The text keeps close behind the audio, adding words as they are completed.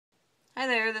Hi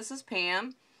there, this is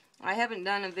Pam. I haven't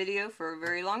done a video for a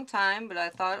very long time, but I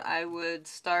thought I would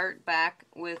start back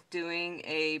with doing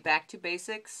a Back to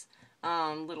Basics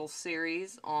little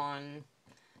series on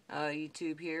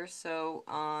YouTube here. So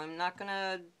I'm not going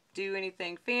to do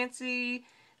anything fancy,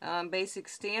 basic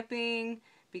stamping,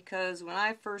 because when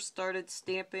I first started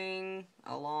stamping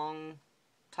a long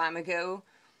time ago,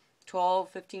 12,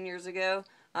 15 years ago,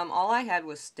 all I had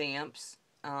was stamps,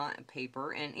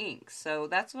 paper, and ink. So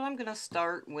that's what I'm going to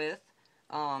start with,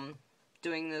 um,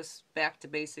 doing this back to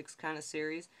basics kind of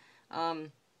series.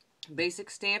 Um, Basic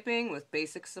stamping with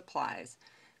basic supplies.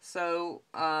 So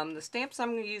the stamps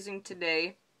I'm using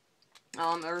today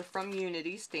are from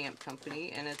Unity Stamp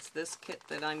Company, and it's this kit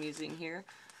that I'm using here.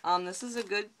 This is a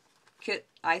good kit,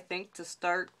 I think, to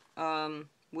start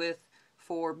with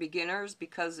for beginners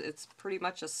because it's pretty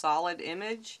much a solid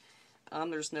image.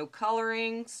 There's no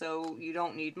coloring, so you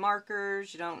don't need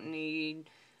markers, you don't need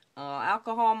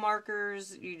alcohol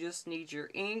markers, you just need your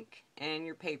ink and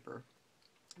your paper.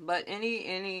 But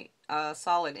any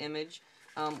solid image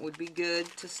would be good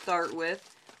to start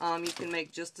with. You can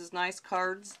make just as nice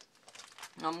cards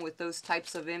with those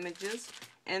types of images.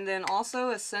 And then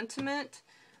also a sentiment.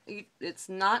 It's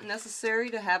not necessary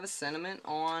to have a sentiment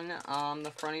on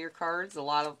the front of your cards. A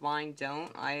lot of mine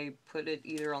don't. I put it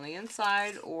either on the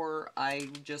inside or I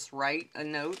just write a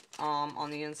note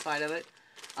on the inside of it.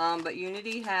 But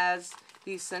Unity has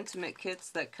these sentiment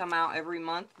kits that come out every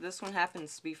month. This one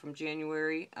happens to be from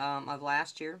January of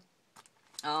last year.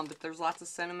 But there's lots of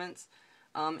sentiments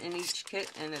in each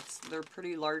kit, and they're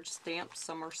pretty large stamps.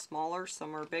 Some are smaller,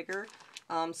 some are bigger.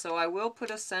 So I will put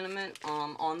a sentiment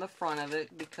on the front of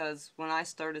it because when I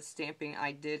started stamping,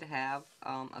 I did have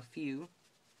a few.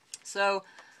 So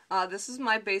this is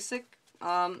my basic,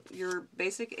 your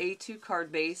basic A2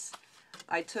 card base.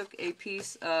 I took a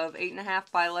piece of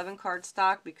 8.5 by 11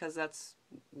 cardstock because that's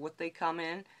what they come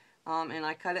in. And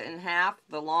I cut it in half,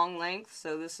 the long length.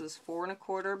 So this is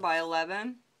 4.25 by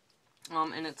 11.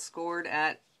 And it's scored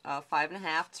at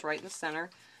 5.5. It's right in the center.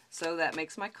 So that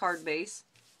makes my card base.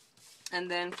 And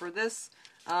then for this,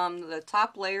 the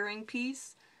top layering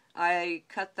piece, I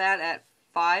cut that at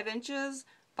 5 inches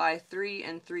by 3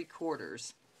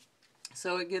 3/4.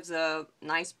 So it gives a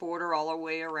nice border all the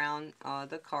way around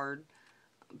the card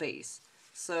base.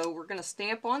 So we're going to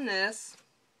stamp on this,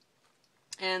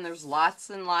 and there's lots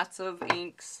and lots of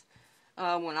inks.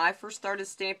 When I first started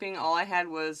stamping, all I had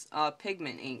was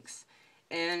pigment inks.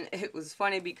 And it was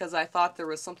funny because I thought there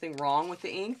was something wrong with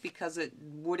the ink because it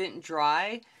wouldn't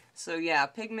dry. So yeah,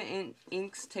 pigment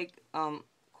inks take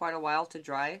quite a while to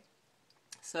dry.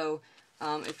 So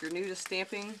if you're new to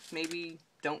stamping, maybe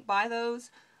don't buy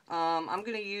those. I'm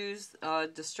going to use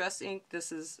Distress ink.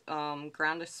 This is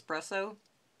ground espresso.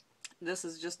 This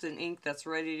is just an ink that's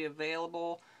readily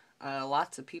available.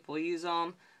 Lots of people use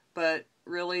them, but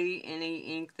really any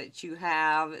ink that you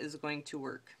have is going to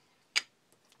work.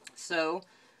 So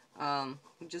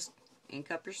just ink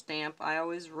up your stamp. I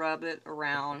always rub it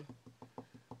around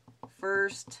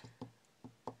first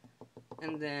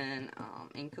and then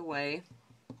ink away.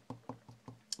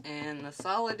 And the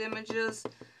solid images,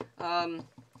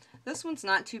 this one's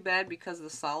not too bad because the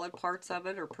solid parts of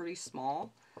it are pretty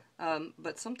small.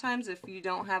 But sometimes if you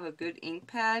don't have a good ink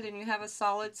pad and you have a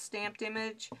solid stamped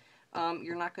image,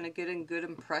 you're not going to get a good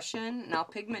impression. Now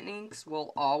pigment inks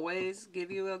will always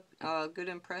give you a good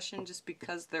impression just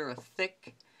because they're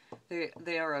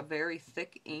they are a very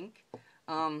thick ink.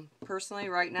 Personally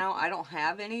right now I don't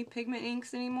have any pigment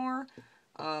inks anymore.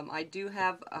 I do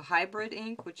have a hybrid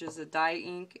ink, which is a dye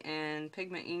ink and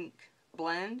pigment ink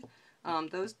blend.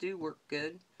 Those do work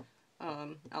good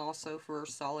also for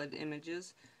solid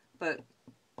images. But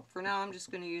for now, I'm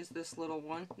just going to use this little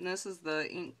one. And this is the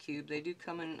ink cube. They do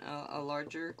come in a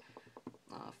larger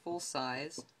full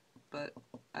size, but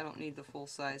I don't need the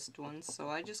full-sized ones, so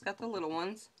I just got the little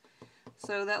ones.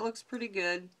 So that looks pretty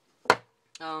good.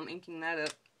 Inking that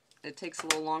up, it takes a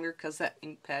little longer because that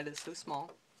ink pad is so small.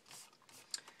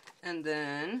 And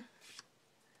then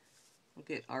we'll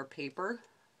get our paper.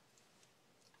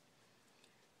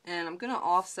 And I'm going to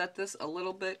offset this a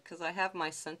little bit because I have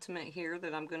my sentiment here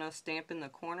that I'm going to stamp in the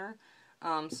corner.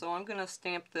 So I'm going to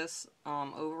stamp this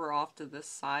over off to this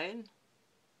side.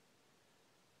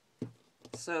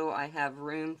 So I have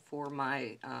room for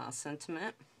my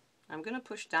sentiment. I'm going to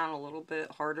push down a little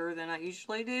bit harder than I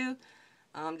usually do.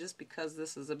 Just because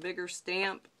this is a bigger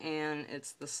stamp and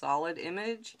it's the solid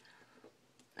image.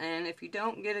 And if you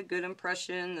don't get a good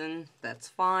impression, then that's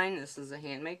fine. This is a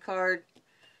handmade card.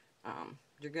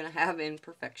 You're going to have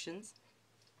imperfections.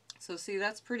 So see,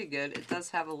 that's pretty good. It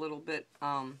does have a little bit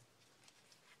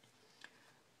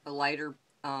a lighter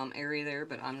area there,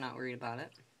 but I'm not worried about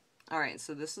it. Alright,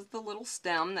 so this is the little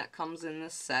stem that comes in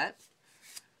this set.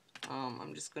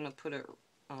 I'm just going to put it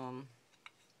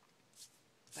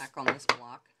back on this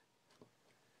block.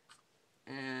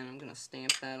 And I'm going to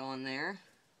stamp that on there.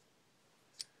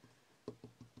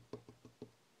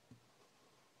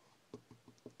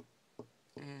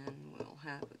 And we'll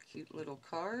have a cute little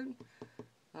card.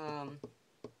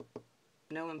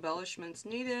 No embellishments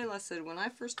needed. Like I said, when I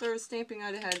first started stamping,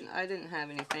 I didn't have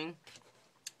anything.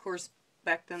 Of course,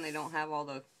 back then they don't have all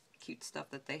the cute stuff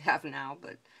that they have now,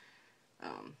 but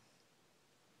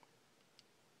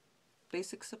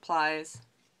basic supplies.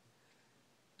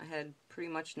 I had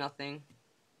pretty much nothing.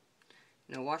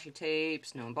 No washi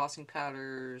tapes, no embossing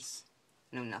powders,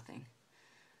 no nothing.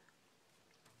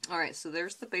 Alright, so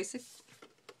there's the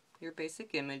your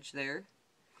basic image there.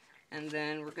 And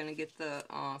then we're going to get the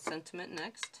sentiment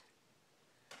next.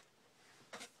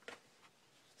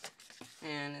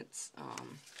 And it's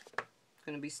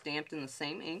going to be stamped in the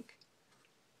same ink.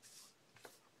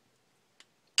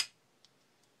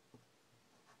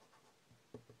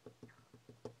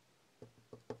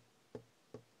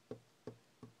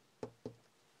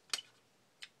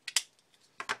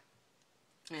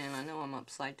 And I know I'm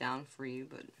upside down for you,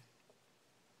 but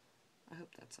I hope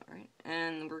that's alright.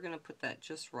 And we're going to put that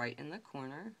just right in the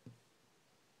corner.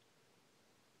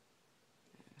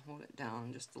 And hold it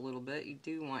down just a little bit. You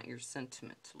do want your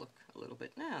sentiment to look a little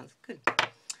bit. Now, it's good.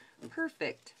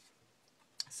 Perfect.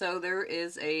 So there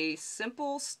is a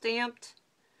simple stamped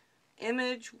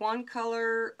image, one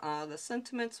color. The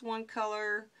sentiment's one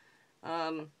color.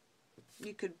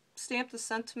 You could stamp the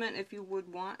sentiment if you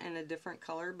would want in a different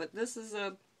color, but this is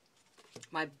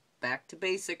my back to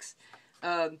basics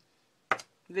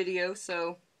video,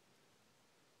 so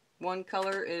one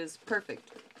color is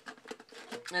perfect.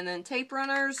 And then tape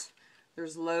runners,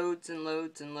 there's loads and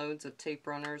loads and loads of tape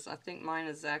runners. I think mine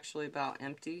is actually about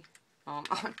empty on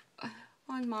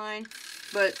mine,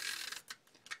 but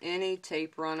any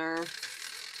tape runner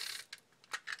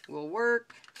will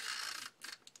work.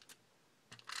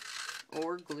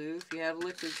 Or glue. If you have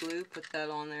liquid glue, put that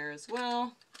on there as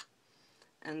well.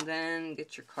 And then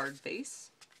get your card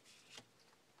base.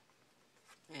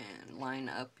 And line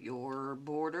up your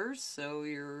borders so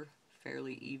you're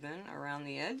fairly even around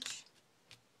the edge.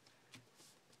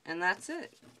 And that's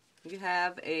it. You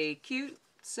have a cute,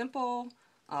 simple,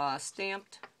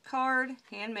 stamped card,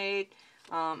 handmade.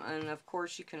 And of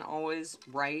course you can always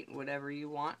write whatever you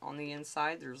want on the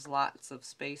inside. There's lots of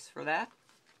space for that.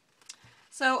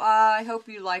 So I hope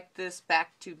you like this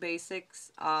Back to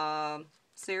Basics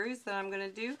series that I'm going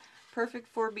to do. Perfect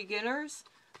for beginners.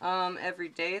 Every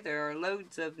day there are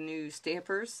loads of new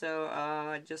stampers, so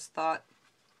I just thought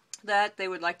that they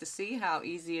would like to see how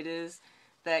easy it is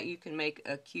that you can make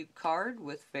a cute card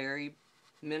with very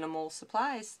minimal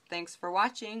supplies. Thanks for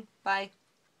watching. Bye.